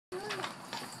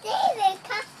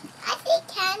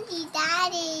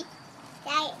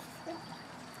That,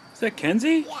 Is that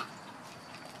Kenzie? yeah.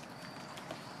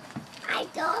 I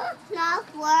don't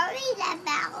not worried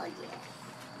about it.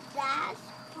 That's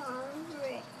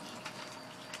hungry.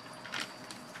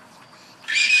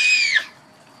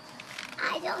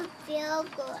 I don't feel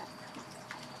good.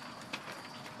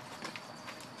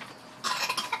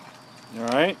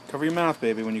 Alright, cover your mouth,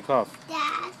 baby, when you cough.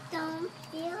 Dad don't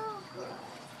feel good.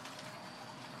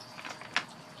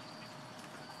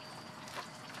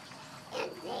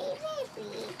 And baby,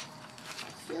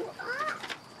 you are.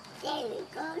 There we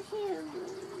go to.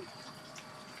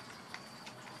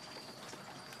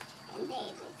 And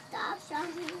baby, stop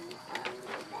shoving on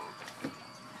your back.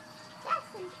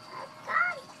 That's a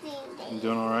God thing, baby. You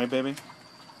doing alright, baby?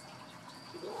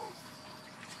 Yes.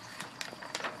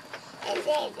 And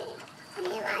baby,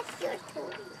 you like your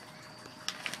toy.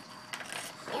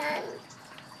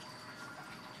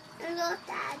 And look,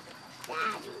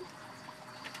 Daddy.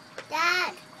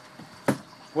 Dad,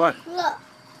 What? look.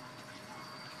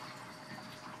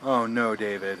 Oh no,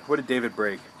 David. What did David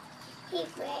break? He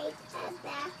breaks a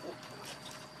basket.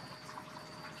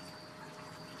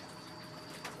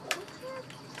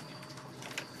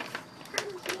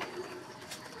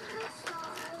 I'm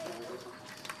sorry.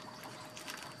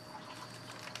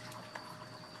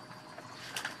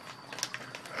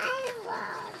 I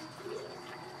love you.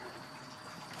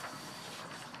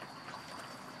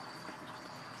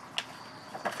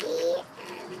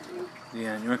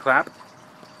 Yeah, you want to clap?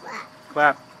 What?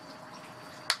 Clap.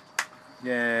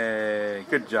 Yay.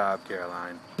 Good job,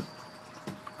 Caroline.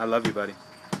 I love you, buddy.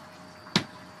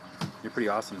 You're pretty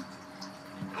awesome.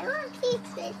 I want to see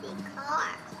Chrissy's car.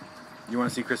 You want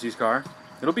to see Chrissy's car?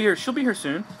 It'll be here. She'll be here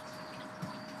soon.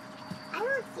 I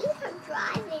want to see her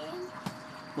driving.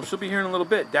 Well, she'll be here in a little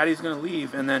bit. Daddy's going to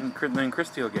leave, and then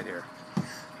Christy will get here.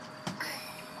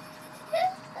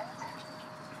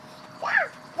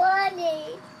 That's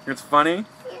funny. It's funny?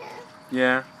 Yeah.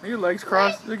 Yeah. Are your legs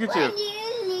crossed? Look at When you.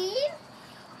 you leave,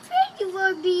 Chrissy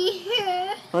will be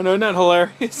here. Oh, no, not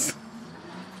hilarious.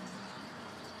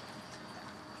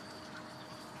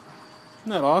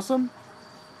 Isn't that awesome?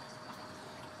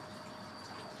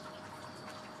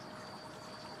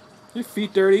 Your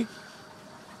feet dirty?